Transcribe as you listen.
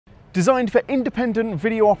Designed for independent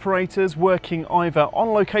video operators working either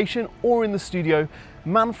on location or in the studio,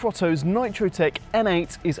 Manfrotto's Nitrotech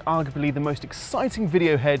N8 is arguably the most exciting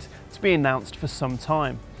video head to be announced for some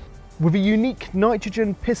time. With a unique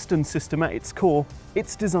nitrogen piston system at its core,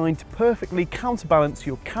 it's designed to perfectly counterbalance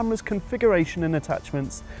your camera's configuration and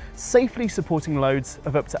attachments, safely supporting loads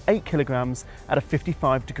of up to 8 kilograms at a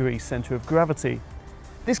 55-degree centre of gravity.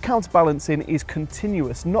 This counterbalancing is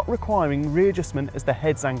continuous, not requiring readjustment as the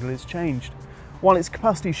head's angle is changed, while its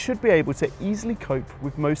capacity should be able to easily cope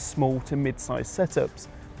with most small to mid-sized setups.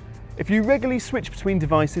 If you regularly switch between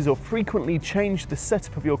devices or frequently change the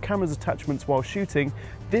setup of your camera's attachments while shooting,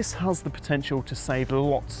 this has the potential to save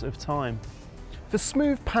lots of time. For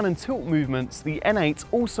smooth pan and tilt movements, the N8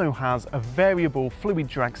 also has a variable fluid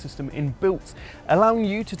drag system inbuilt, allowing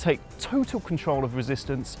you to take total control of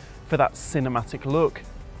resistance for that cinematic look.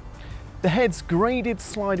 The head's graded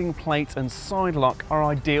sliding plate and side lock are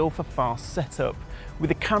ideal for fast setup, with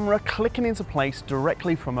the camera clicking into place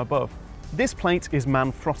directly from above. This plate is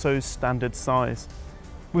Manfrotto's standard size.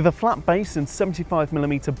 With a flat base and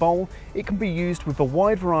 75mm bowl, it can be used with a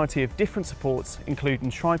wide variety of different supports,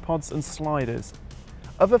 including tripods and sliders.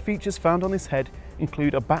 Other features found on this head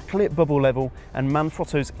include a backlit bubble level and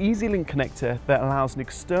Manfrotto's EasyLink connector that allows an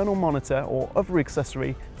external monitor or other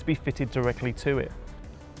accessory to be fitted directly to it.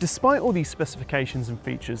 Despite all these specifications and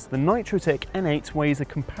features, the Nitrotech N8 weighs a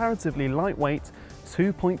comparatively lightweight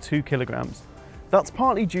 2.2 kilograms. That's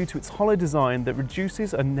partly due to its hollow design that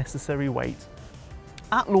reduces unnecessary weight.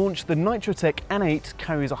 At launch, the Nitrotech N8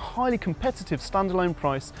 carries a highly competitive standalone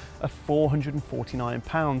price of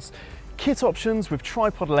 £449. Kit options with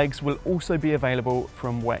tripod legs will also be available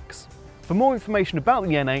from Wex. For more information about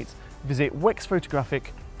the N8, visit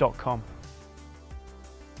wexphotographic.com.